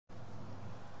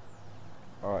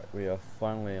Alright, we are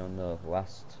finally on the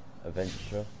last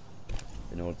adventure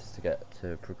in order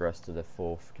to progress to the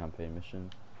 4th campaign mission.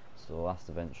 So the last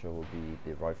adventure will be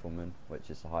the rifleman,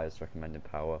 which is the highest recommended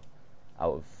power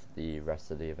out of the rest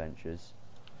of the adventures.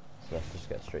 So let's just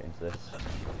get straight into this.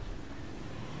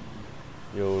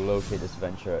 You'll locate this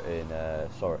adventure in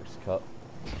Sorik's Cut,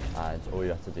 and all you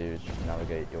have to do is just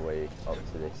navigate your way up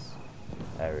to this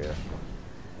area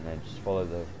and then just follow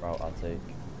the route I take.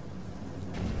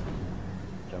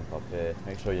 Jump up here,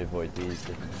 make sure you avoid these,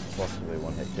 they can possibly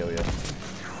one hit kill you.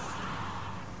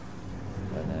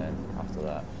 And then after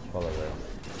that, just follow this.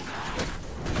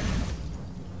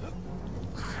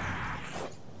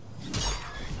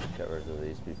 Get rid of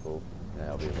these people, and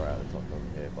I'll be right at the top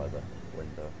over here by the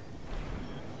window.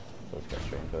 So let's get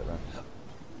straight into it then.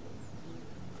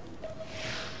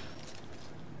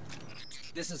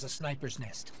 This is a sniper's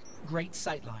nest. Great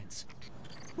sightlines.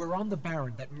 We're on the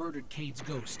Baron that murdered Cade's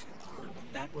ghost.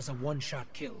 That was a one-shot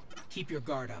kill. Keep your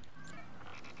guard up.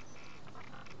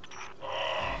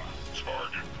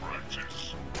 Target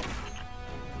practice.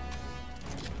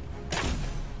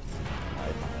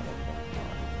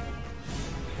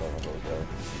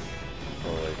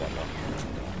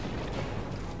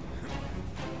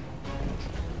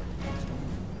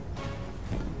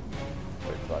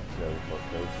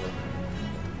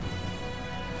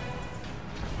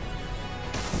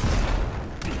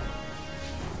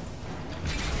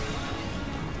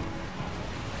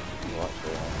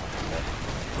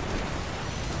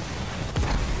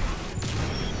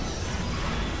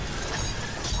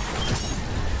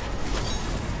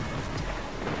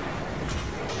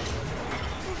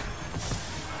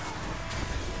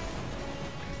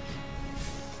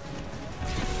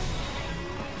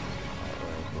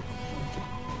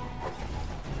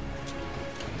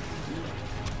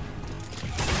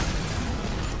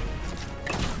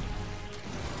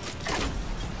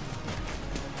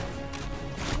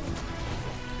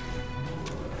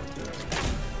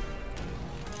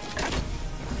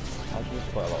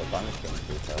 Quite a lot of damage going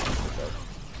through there.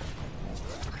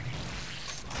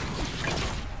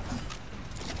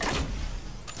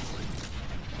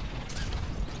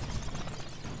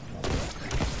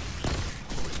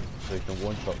 So you can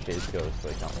one-shot Cade's ghost,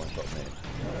 but you can't one-shot me.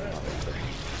 That makes sense.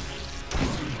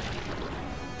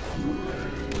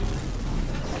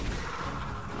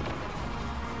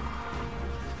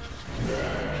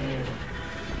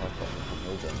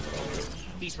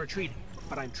 He's retreating,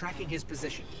 but I'm tracking his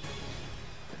position.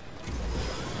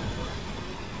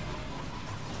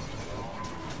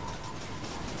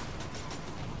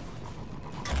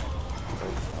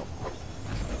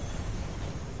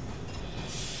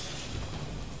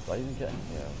 Did I even get any?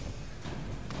 Yeah.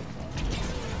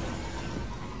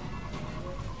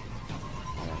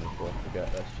 And before I forget,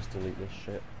 let's just delete this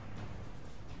shit.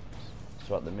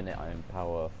 So at the minute I am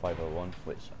power 501,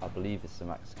 which I believe is the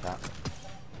max cap.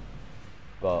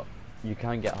 But you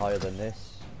can get higher than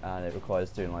this, and it requires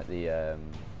doing like the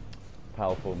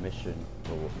powerful mission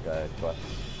quests.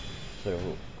 So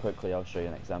quickly I'll show you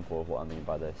an example of what I mean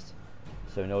by this.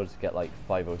 So in order to get like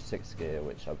 506 gear,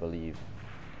 which I believe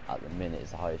at the minute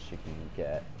is the highest you can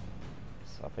get,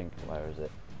 so I think, where is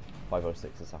it?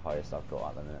 506 is the highest I've got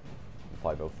at the minute,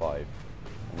 505.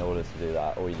 In order to do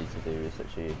that, all you need to do is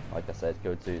actually, like I said,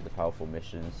 go to the powerful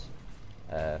missions.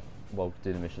 Well,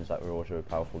 do the missions that reward you with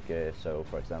powerful gear. So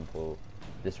for example,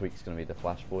 this week's going to be the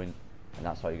flashpoint, and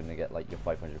that's how you're going to get like your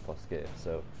 500 plus gear.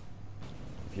 So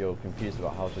if you're confused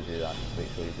about how to do that, just make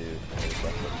sure you do all the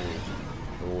stuff that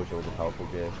do reward you with the powerful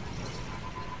gear.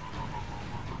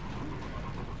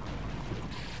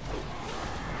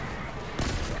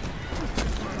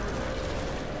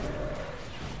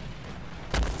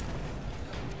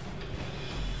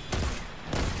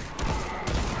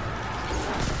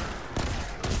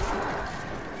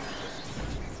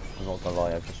 I'm not gonna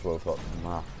lie, I just woke up and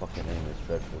my fucking aim is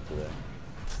dreadful today.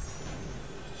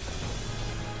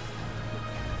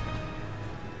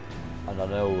 And I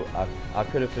know I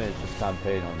could have finished this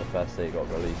campaign on the first day it got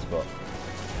released, but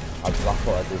that's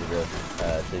what I did with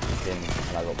Digital King,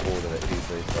 and I got bored of it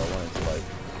hugely, so I wanted to like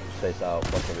space out,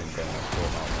 plus I've been getting like 4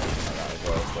 months like that as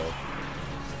well, so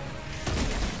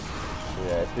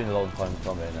yeah, it's been a long time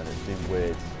coming, and it's been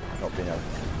weird not being able to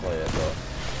play it, but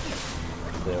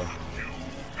still.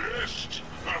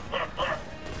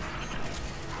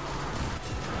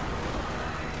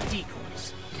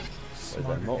 Decoys. Is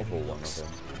there multiple ones of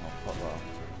them? Oh, fuck that.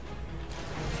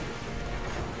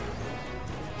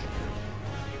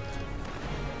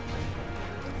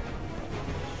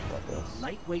 Like this.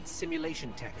 Lightweight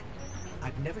simulation tech.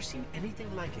 I've never seen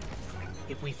anything like it.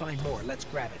 If we find more, let's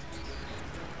grab it.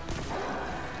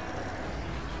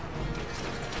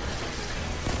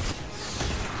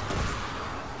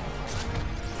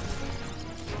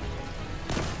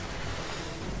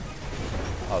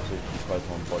 about to try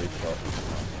someone body shot.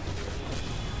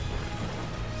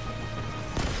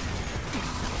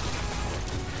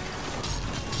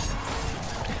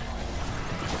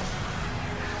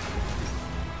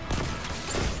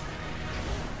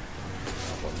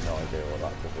 I've got no idea what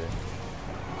that could be.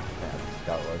 I think it's a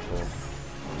scout rifle.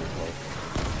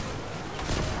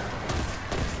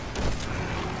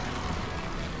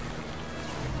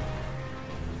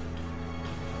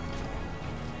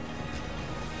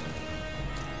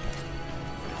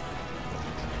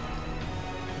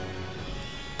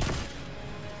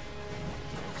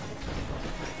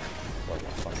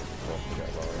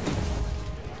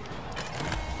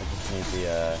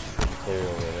 The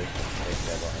material really to take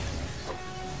care of anything else.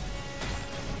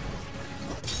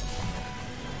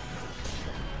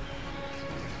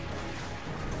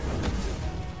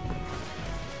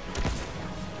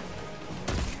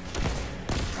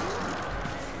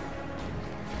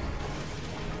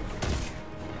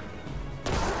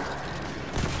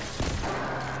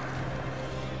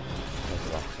 There's the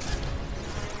last one.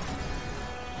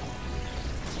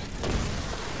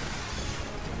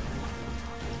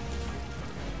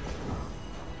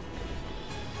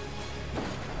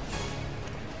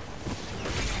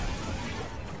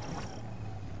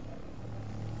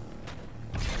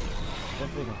 I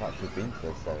don't think I've actually been to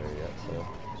this area yet, so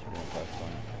it's really my first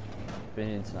time. I've been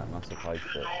into that massive high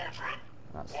ship.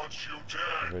 That's a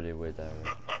really weird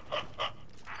area.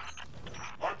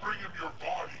 I bring him your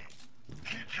body.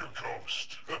 Keep your ghost.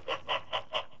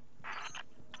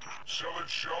 Shall it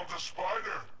shell the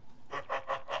spider?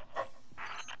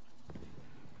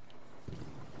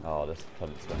 Oh, this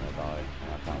cunt's gonna die.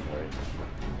 I can't wait.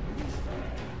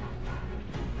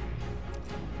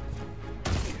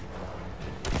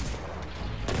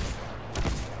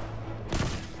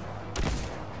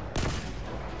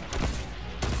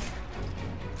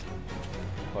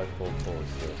 Quite full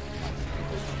force.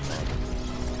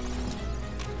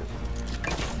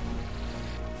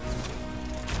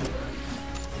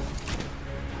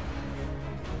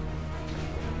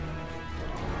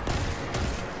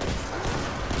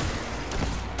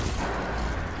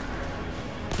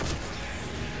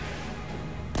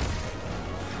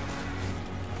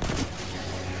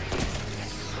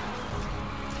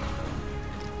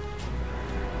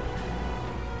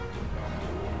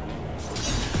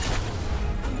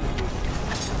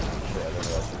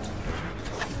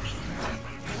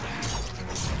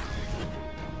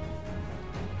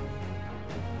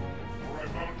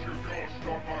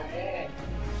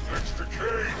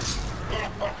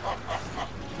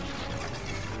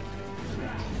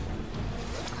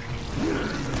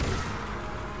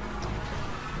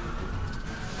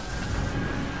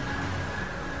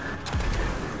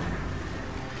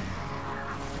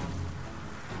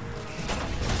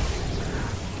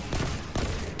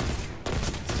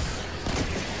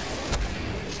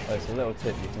 It's a little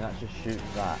tip, you can actually shoot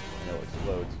that and it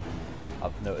explodes.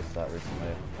 I've noticed that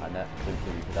recently. I didn't think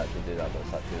you could actually do that, but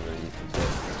it's actually really easy to do.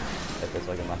 If there's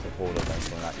like a massive horde of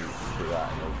anything like that, you can shoot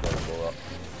that and it'll blow up.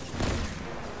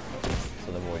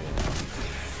 So the more you know.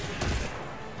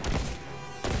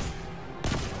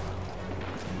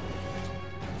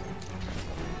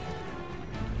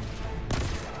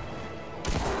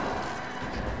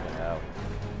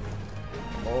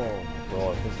 Oh my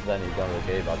god, if this is any gun of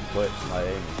the game, I'd quit. My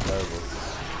aim is terrible.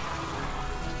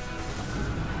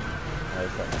 I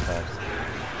was like the first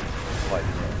 5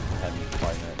 minutes,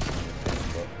 5 minutes on this game,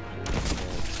 but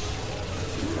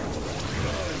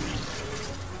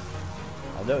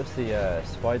I noticed the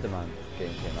Spider-Man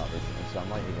game came out recently, so I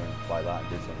might even buy that and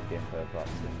do some gameplay of that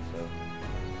soon, so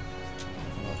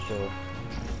I'm not sure.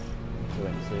 We'll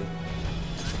wait and see.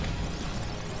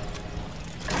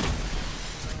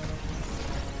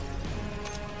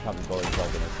 Can't be bothered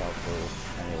dragging this out for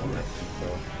anyone listening, so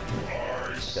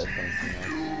let's get something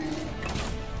else.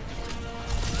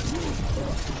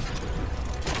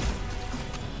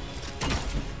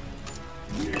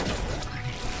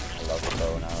 I love the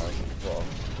bow and arrows. What a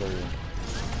brilliant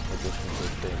addition to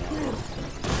this game.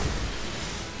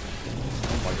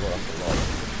 Oh my god, that's a lot.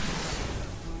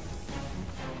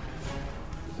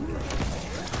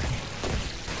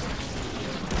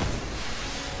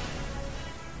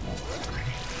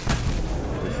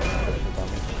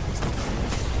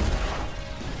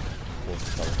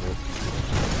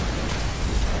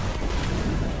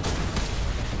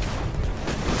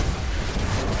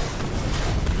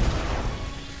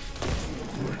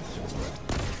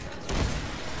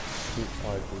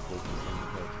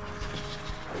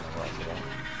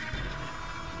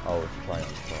 Oh, it's trying to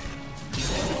stop.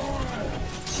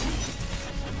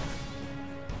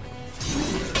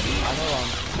 I know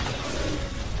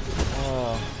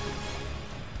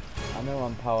know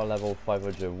I'm power level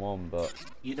 501, but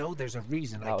You know, there's a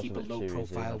reason I that was keep a a bit low too easy,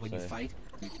 profile I'd when you say. fight.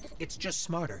 It's just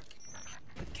smarter.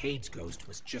 But Cade's ghost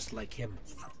was just like him.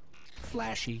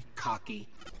 Flashy, cocky,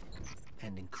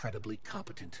 and incredibly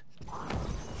competent.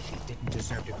 She didn't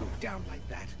deserve to go down like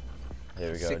that.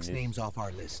 Here we go. 6 names off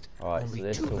our list. Alright, so Only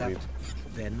this 2 will be... left,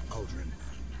 then Uldren.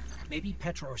 Maybe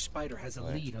Petra or Spider has a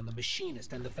lead on the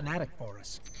Machinist and the Fanatic for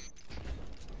us.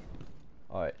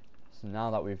 Alright, so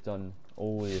now that we've done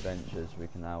all the adventures, we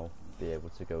can now be able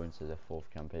to go into the 4th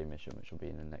campaign mission, which will be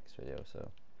in the next video,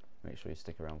 so make sure you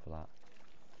stick around for that.